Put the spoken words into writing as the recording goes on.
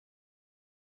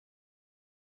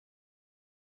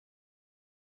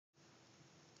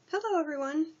Hello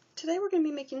everyone! Today we're going to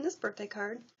be making this birthday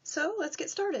card, so let's get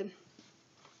started.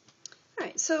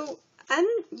 Alright, so I'm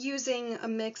using a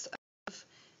mix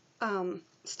of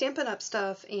Stampin' Up!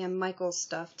 Stuff and Michael's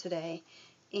stuff today,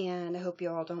 and I hope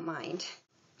you all don't mind.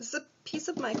 This is a piece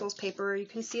of Michael's paper. You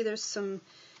can see there's some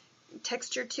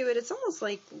texture to it. It's almost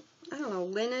like, I don't know,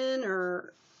 linen,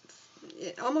 or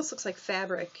it almost looks like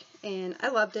fabric, and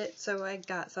I loved it, so I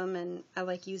got some and I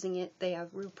like using it. They have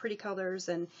real pretty colors,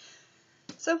 and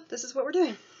so this is what we're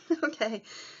doing. Okay,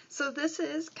 so this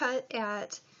is cut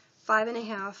at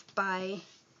 5.5 by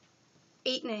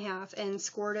 8.5 and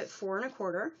scored at 4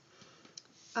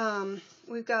 1/4.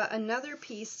 We've got another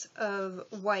piece of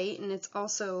white, and it's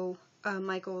also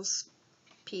Michael's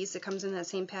piece. It comes in that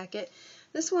same packet.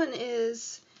 This one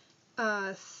is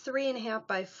 3.5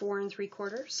 by 4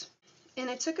 3/4. And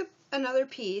I took another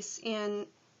piece and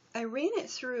I ran it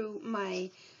through my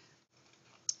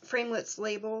Framelits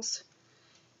labels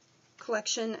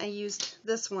collection. I used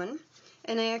this one,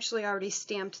 and I actually already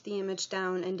stamped the image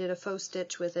down and did a faux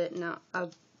stitch with it, and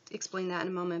I'll explain that in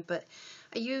a moment. But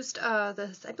I used I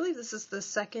believe this is the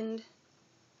second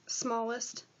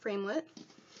smallest framelit,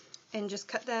 and just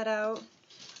cut that out.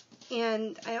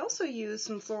 And I also used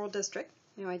some Floral District.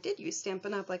 You know, I did use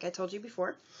Stampin' Up! Like I told you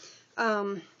before.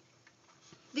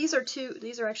 These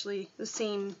are actually the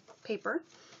same paper,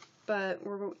 but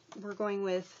we're going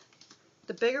with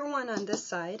the bigger one on this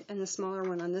side and the smaller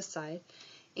one on this side.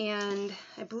 And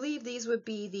I believe these would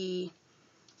be the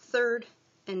third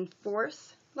and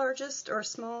fourth largest or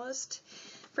smallest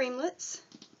framelits.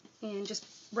 And just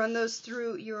run those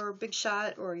through your Big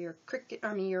Shot or your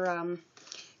your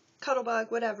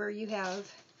Cuttlebug, whatever you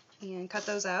have, and cut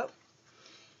those out.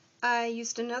 I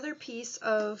used another piece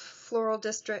of Floral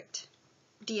District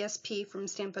DSP from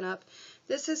Stampin' Up!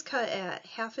 This is cut at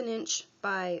 1/2 inch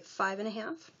by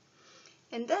 5.5.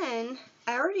 And then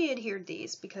I already adhered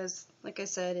these because, like I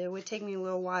said, it would take me a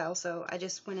little while, so I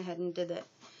just went ahead and did it.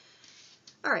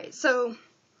 Alright, so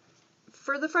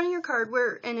for the front of your card,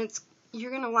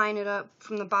 you're going to line it up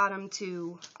from the bottom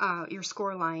to your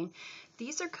score line.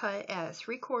 These are cut at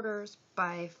 3/4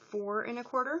 by 4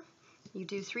 1/4. You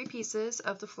do 3 pieces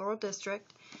of the Floral District.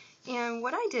 And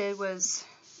what I did was,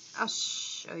 I'll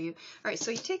show you. Alright,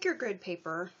 so you take your grid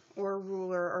paper or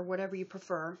ruler or whatever you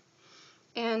prefer,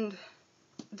 and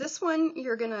this one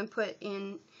you're going to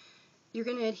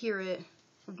adhere it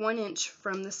 1 inch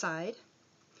from the side.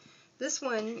 This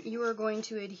one you are going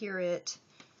to adhere it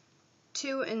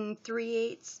 2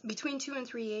 3/8, between 2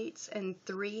 3/8 and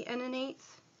 3 1/8.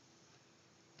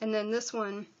 And then this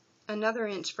one another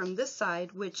inch from this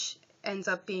side, which ends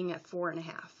up being at 4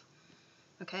 1/2.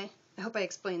 Okay? I hope I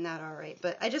explained that alright,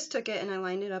 but I just took it and I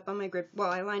lined it up on my grid. Well,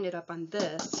 I lined it up on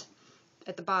this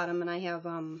at the bottom, and I have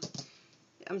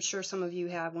I'm sure some of you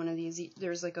have one of these.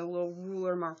 There's like a little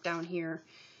ruler mark down here,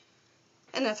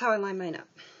 and that's how I line mine up.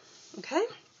 Okay?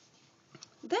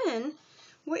 Then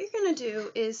what you're going to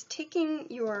do is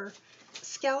taking your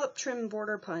scallop trim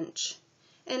border punch,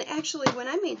 and actually when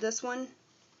I made this one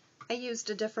I used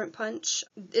a different punch.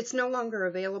 It's no longer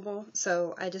available,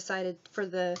 so I decided for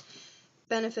the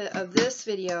benefit of this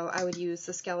video I would use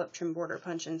the scallop trim border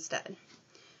punch instead.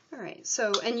 Alright,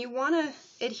 so, and you want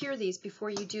to adhere these before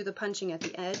you do the punching at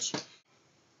the edge.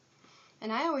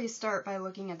 And I always start by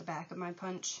looking at the back of my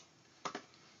punch.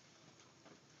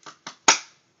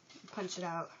 Punch it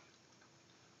out.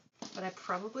 But I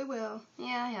probably will.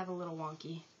 Yeah, I have a little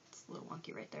wonky. It's a little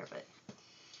wonky right there, but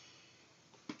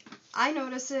I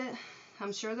notice it.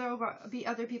 I'm sure there will be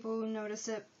other people who notice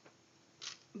it.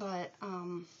 But,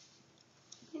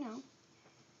 you know,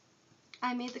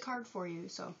 I made the card for you,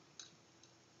 so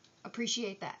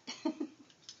appreciate that.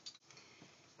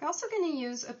 We're also going to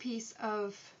use a piece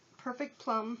of Perfect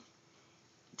Plum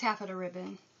taffeta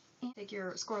ribbon. Take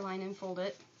your score line and fold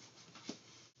it.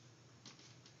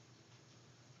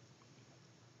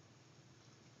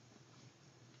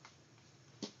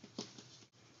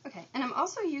 Okay, and I'm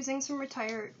also using some a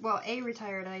retired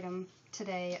item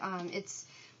today. It's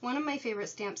one of my favorite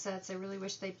stamp sets. I really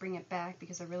wish they'd bring it back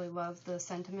because I really love the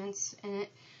sentiments in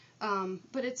it.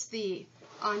 But it's the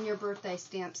On Your Birthday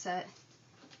stamp set,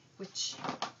 which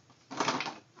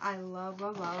I love,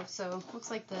 love, love. So it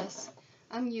looks like this.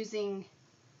 I'm using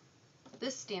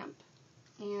this stamp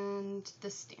and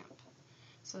this stamp.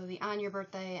 So the On Your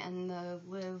Birthday and the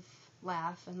Live,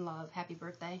 Laugh, and Love Happy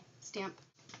Birthday stamp.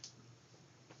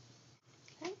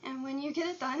 Okay, and when you get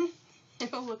it done,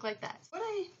 it'll look like that. What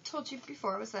I told you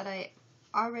before was that I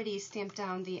already stamped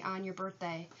down the On Your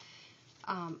Birthday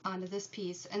onto this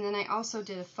piece, and then I also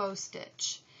did a faux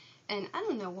stitch. And I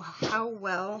don't know how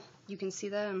well you can see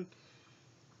that. I'm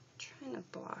trying to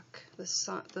block the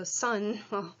sun,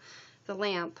 well, the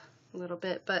lamp a little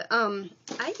bit, but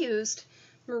I used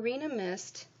Marina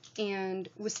Mist and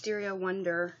Wisteria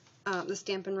Wonder, the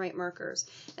Stampin' Right markers,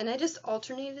 and I just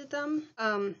alternated them.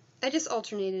 I just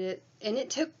alternated it, and it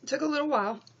took a little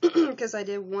while because I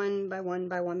did one by one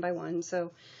by one by one.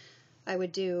 So I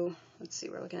would do, let's see,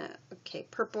 we're looking at, okay,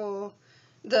 purple,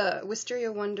 the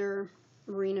Wisteria Wonder,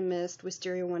 Marina Mist,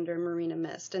 Wisteria Wonder, Marina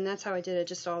Mist, and that's how I did it,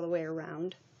 just all the way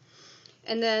around.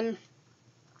 And then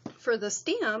for the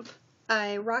stamp,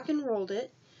 I rock and rolled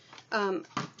it.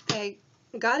 I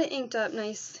got it inked up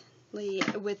nicely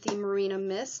with the Marina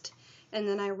Mist, and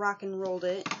then I rock and rolled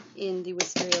it in the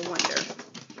Wisteria Wonder.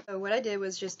 So what I did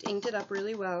was just inked it up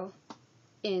really well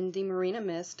in the Marina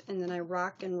Mist, and then I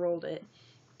rock and rolled it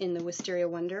in the Wisteria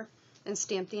Wonder and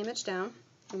stamped the image down,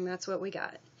 and that's what we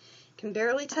got. Can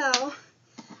barely tell,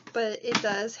 but it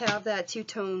does have that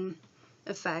two-tone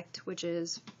effect, which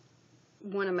is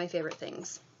one of my favorite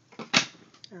things.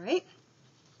 Alright,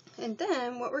 and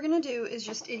then what we're going to do is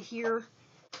just adhere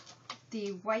the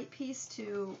white piece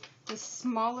to the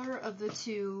smaller of the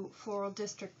two Floral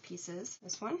District pieces,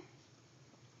 this one.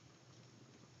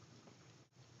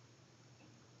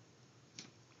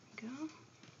 There we go.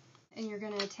 And you're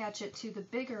going to attach it to the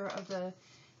bigger of the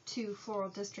two Floral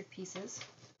District pieces.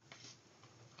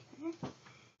 Okay,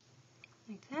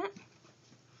 like that.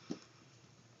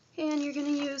 And you're going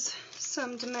to use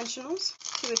some dimensionals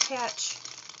to attach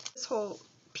this whole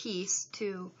piece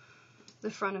to the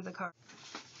front of the card.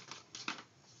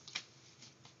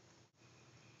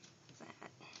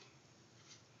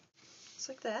 Just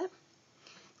like that.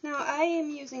 Now I am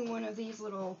using one of these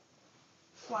little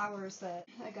flowers that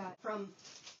I got from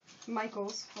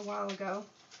Michael's a while ago.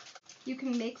 You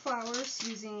can make flowers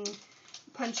using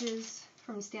punches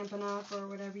from Stampin' Up! Or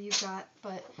whatever you've got,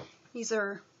 but these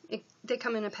are, they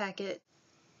come in a packet.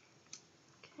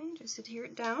 Okay, just adhere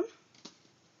it down.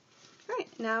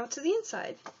 Alright, now to the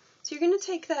inside. So you're going to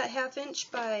take that 1/2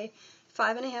 inch by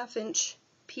 5.5 inch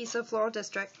piece of Floral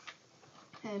District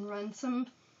and run some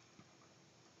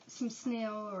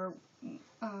snail or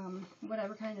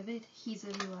whatever kind of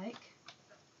adhesive you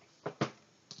like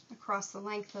across the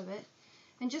length of it,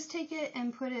 and just take it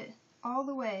and put it all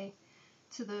the way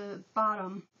to the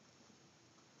bottom.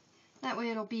 That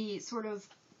way it'll be sort of,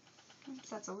 oops,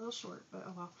 that's a little short, but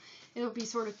oh well, it'll be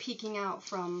sort of peeking out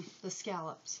from the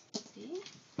scallops. See?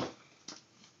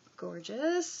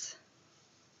 Gorgeous.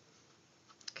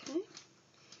 Okay,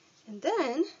 and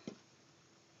then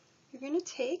you're going to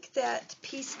take that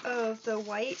piece of the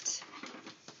white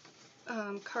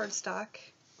cardstock,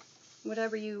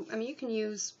 whatever you, I mean, you can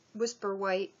use Whisper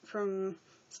White from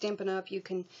Stampin' Up! You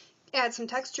can add some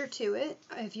texture to it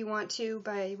if you want to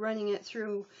by running it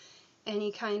through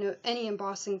any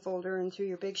embossing folder and through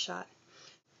your Big Shot.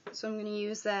 So I'm going to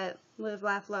use that Live,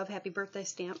 Laugh, Love, Happy Birthday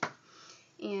stamp,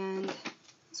 and this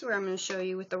is where I'm going to show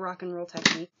you with the rock and roll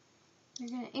technique. You're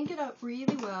going to ink it up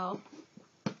really well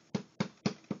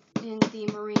in the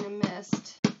Marina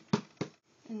Mist,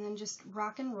 and then just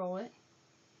rock and roll it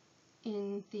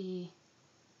in the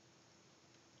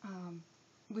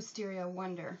Wisteria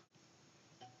Wonder.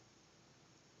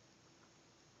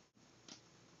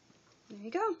 There you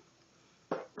go.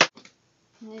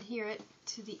 And adhere it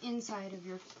to the inside of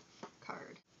your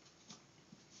card.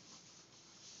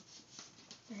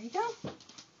 There you go.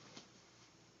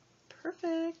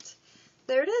 Perfect.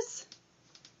 There it is.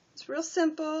 It's real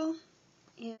simple,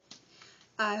 and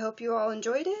I hope you all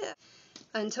enjoyed it.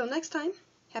 Until next time,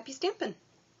 happy stampin'!